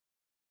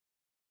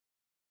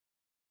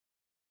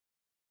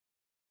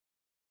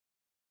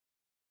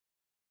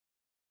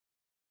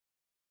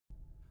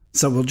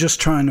So we'll just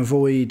try and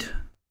avoid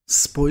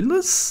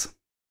spoilers.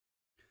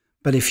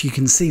 But if you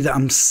can see that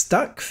I'm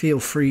stuck, feel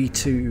free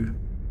to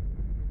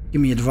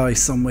give me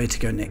advice on where to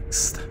go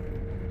next.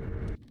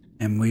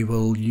 And we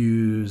will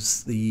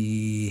use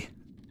the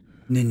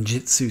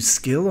ninjutsu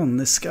skill on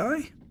this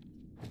guy.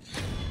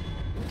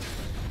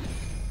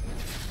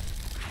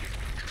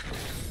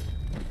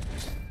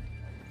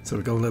 So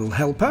we've got a little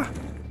helper.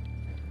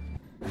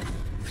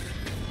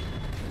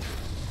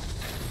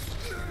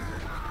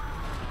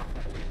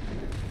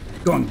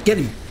 Go on, get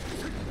him.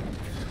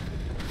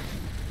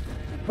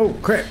 Oh,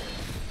 crap.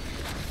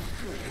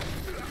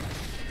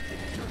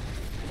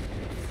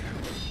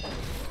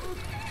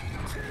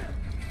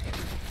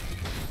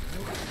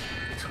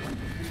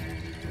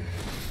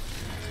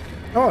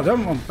 Oh, I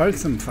don't want both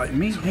of them fighting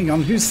me. Hang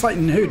on, who's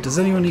fighting who? Does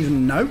anyone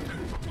even know?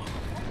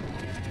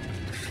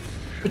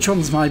 Which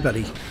one's my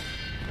buddy?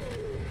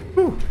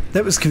 Ooh,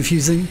 that was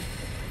confusing.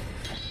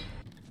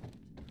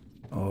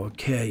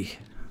 Okay.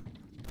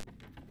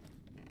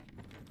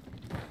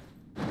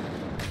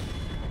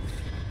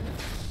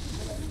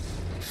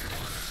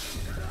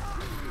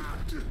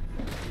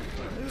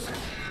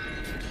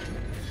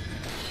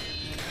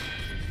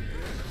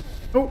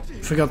 Oh,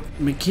 forgot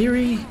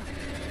Mikiri.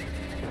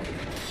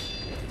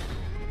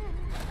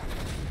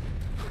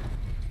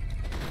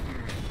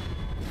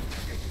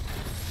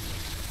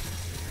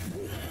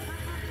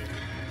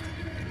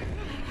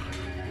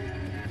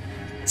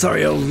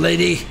 Sorry, old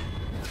lady.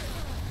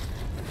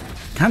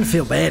 Kind of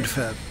feel bad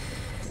for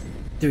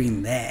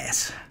doing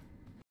that.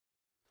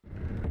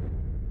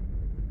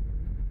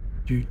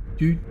 Do,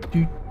 do,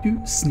 do,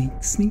 do. Sneak,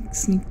 sneak,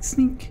 sneak,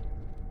 sneak.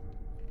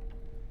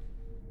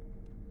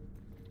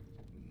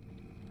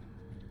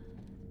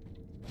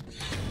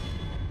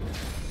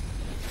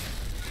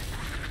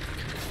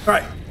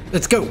 Alright,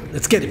 let's go.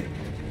 Let's get him.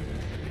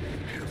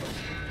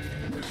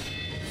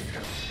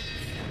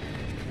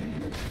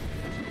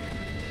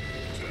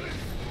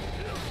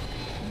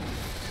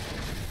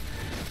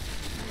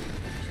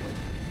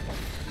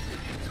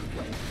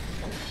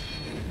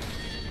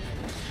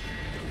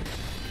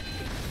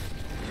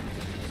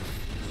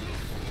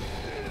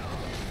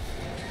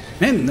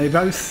 Man, they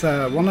both,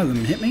 one of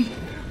them hit me.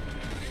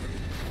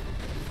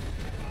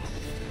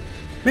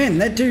 Man,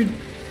 that dude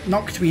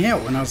knocked me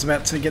out when I was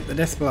about to get the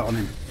death blow on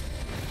him.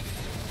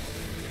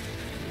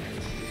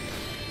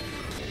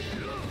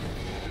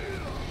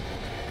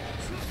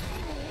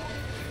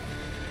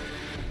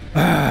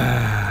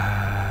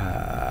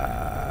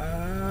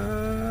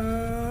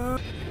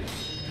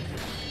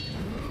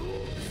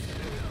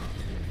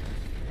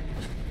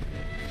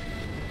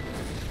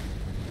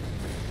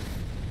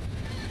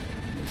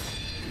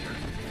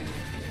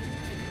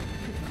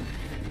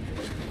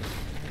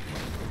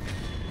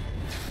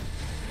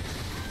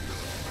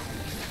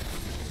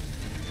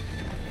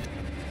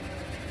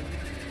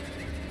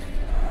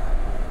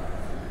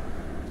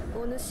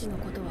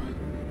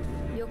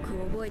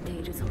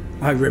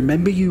 I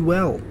remember you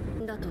well.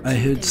 I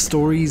heard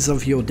stories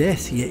of your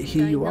death, yet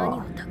here you are.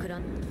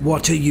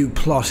 What are you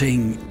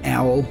plotting,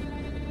 owl?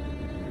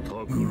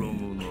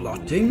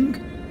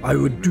 Plotting? I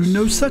would do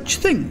no such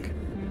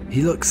thing.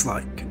 He looks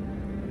like...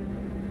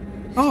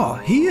 Oh,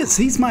 he is.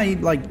 He's my,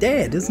 like,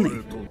 dad, isn't he?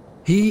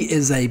 He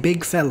is a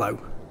big fellow.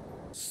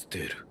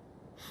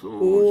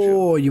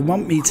 Oh, you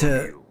want me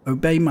to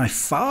obey my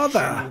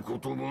father?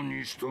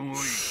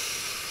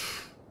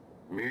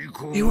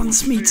 He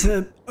wants me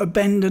to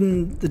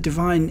abandon the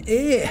divine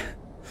heir.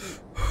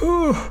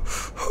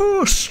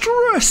 Oh,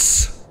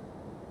 stress!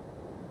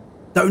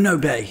 Don't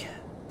obey.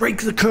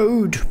 Break the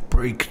code.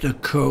 Break the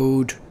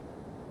code.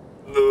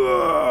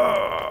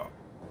 Ugh.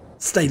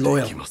 Stay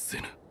loyal.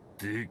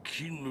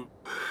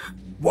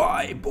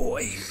 Why,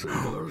 boy?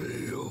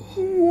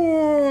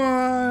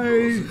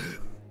 Why?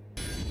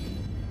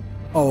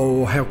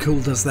 Oh, how cool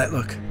does that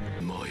look?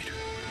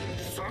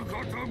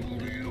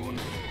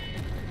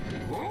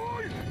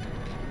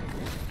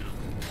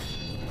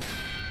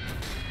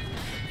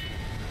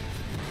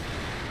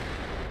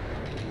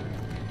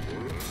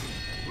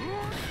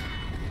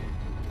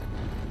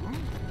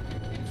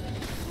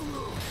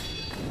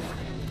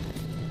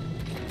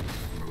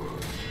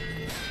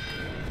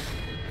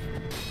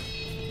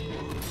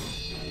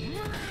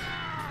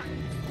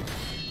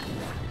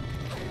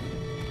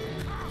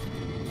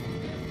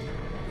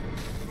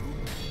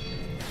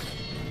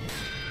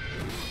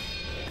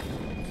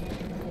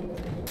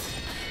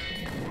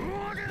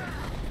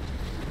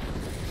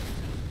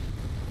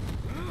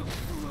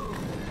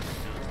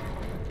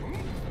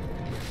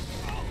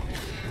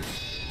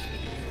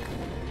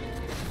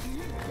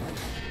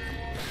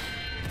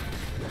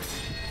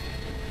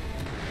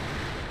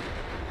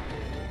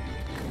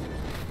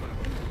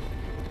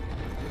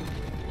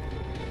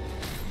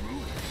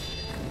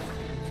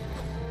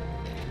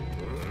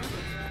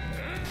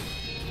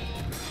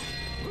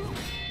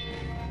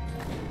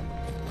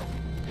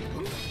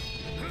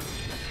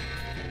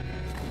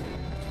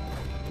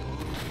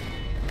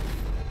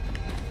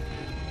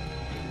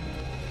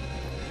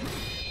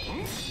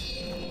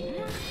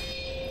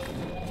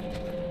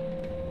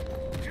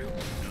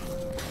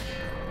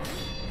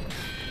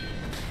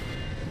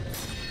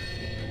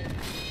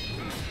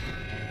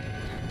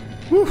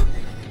 Woo.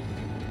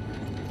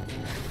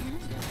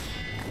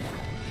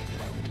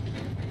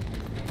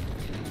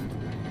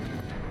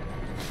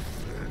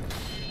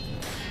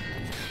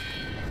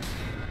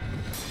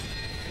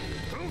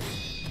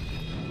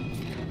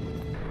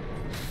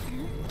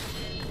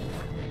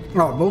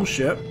 Oh,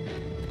 bullshit.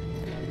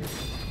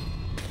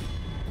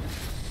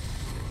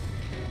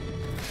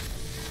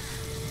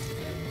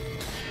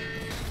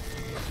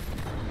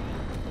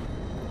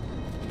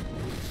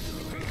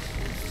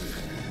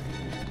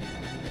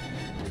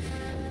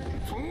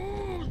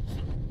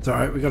 It's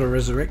alright, we got a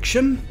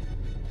resurrection.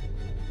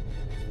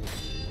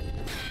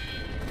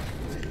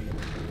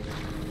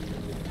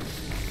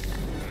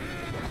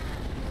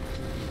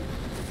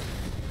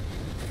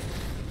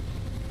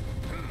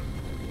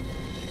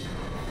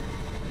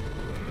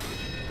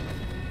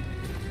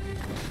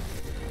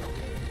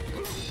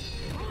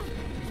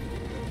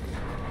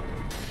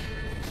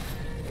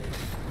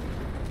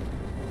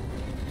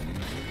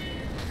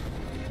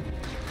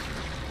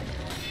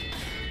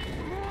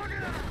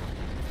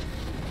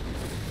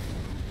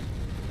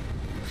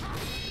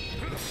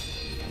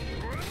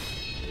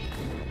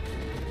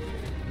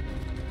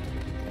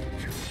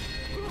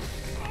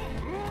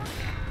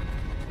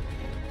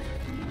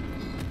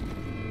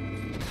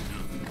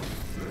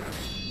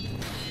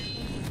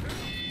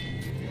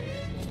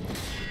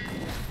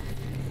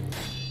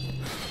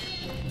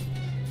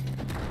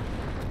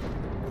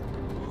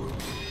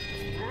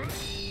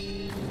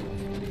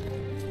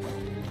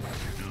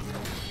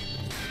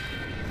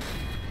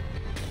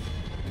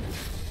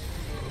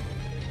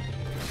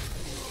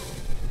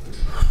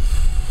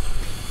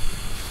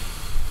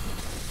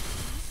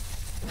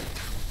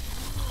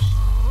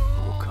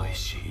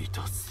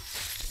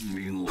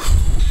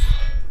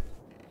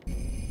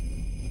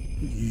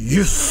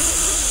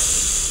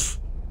 Yes!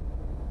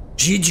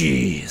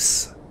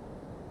 GG's!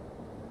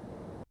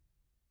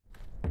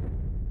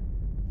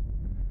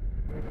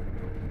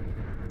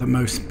 The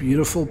most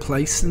beautiful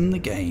place in the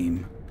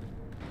game.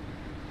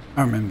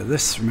 I remember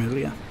this from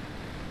earlier.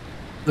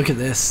 Look at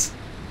this.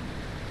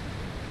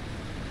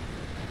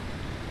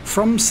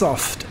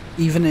 FromSoft,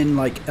 even in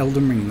like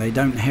Elden Ring, they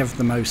don't have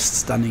the most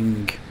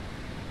stunning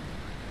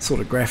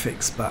sort of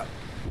graphics, but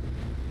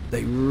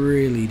they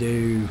really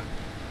do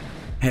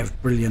have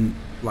brilliant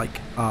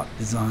like art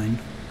design.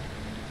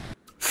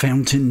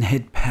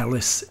 Fountainhead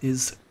Palace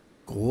is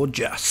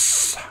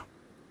gorgeous.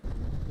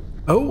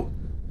 Oh,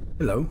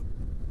 hello.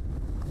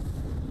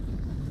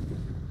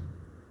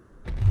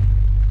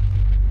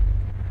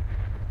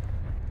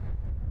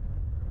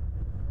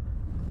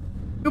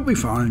 You'll be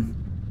fine.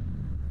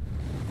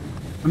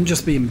 I'm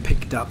just being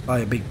picked up by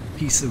a big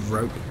piece of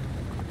rope.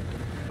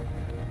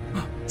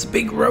 It's a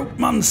big rope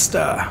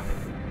monster.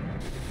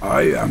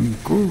 I am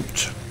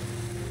Groot.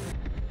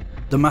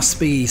 There must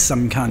be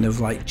some kind of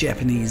like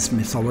Japanese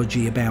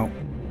mythology about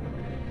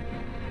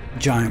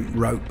giant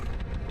rope.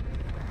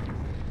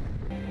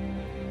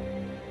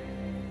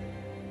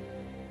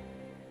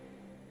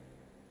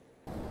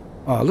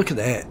 Oh, look at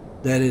that.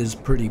 That is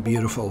pretty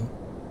beautiful.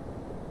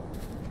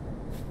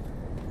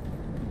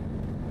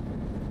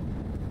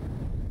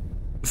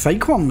 The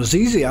fake one was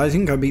easy. I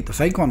think I beat the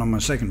fake one on my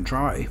second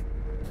try.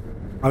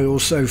 I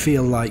also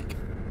feel like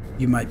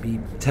you might be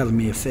telling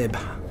me a fib,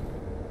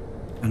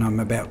 and I'm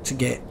about to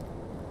get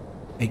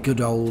a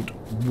good old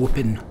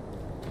whooping.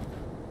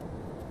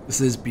 This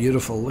is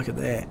beautiful, look at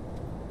that.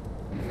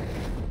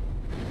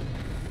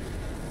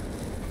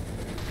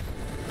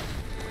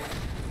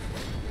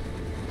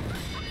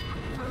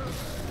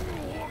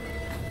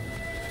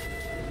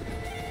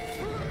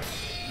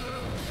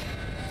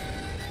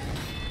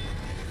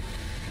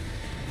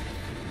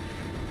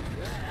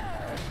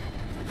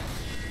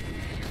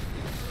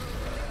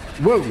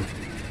 Whoa!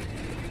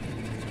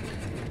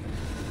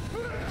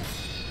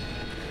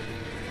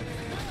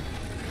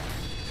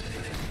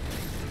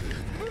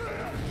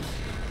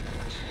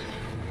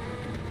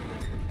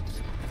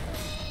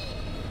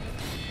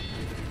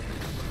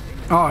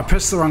 Oh, I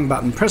pressed the wrong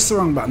button. Press the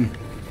wrong button.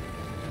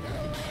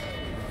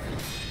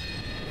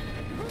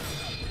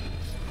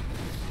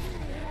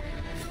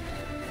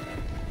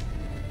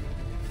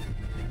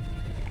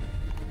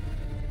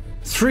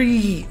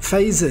 Three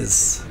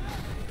phases.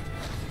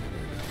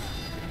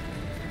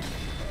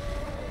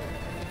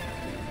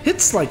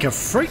 It's like a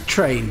freight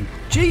train.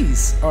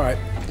 Jeez. All right.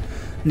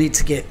 Need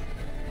to get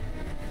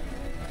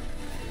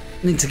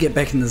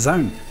back in the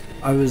zone.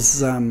 I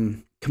was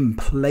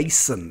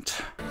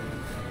complacent.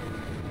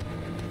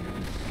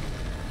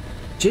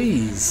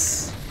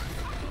 Jeez.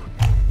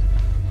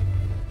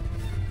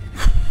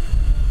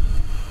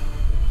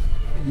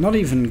 Not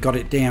even got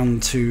it down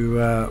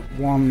to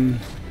one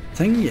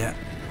thing yet.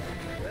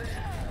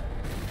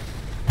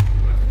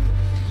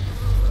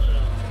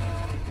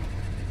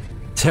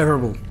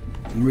 Terrible.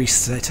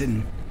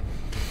 Resetting.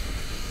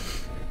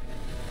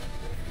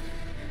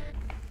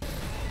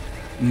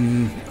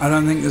 I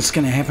don't think this is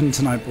going to happen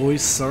tonight,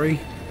 boys. Sorry.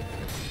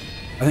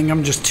 I think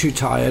I'm just too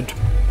tired.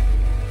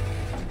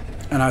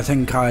 And I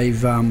think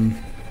I've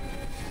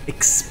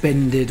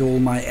expended all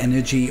my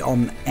energy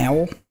on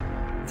Owl.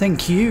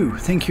 Thank you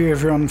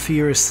everyone for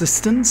your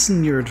assistance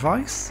and your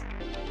advice.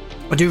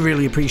 I do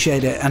really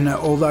appreciate it, and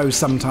although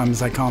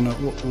sometimes I can't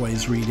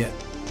always read it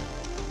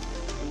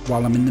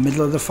while I'm in the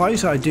middle of the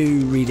fight, I do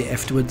read it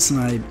afterwards and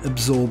I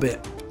absorb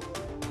it,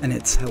 and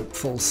it's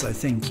helpful, so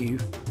thank you.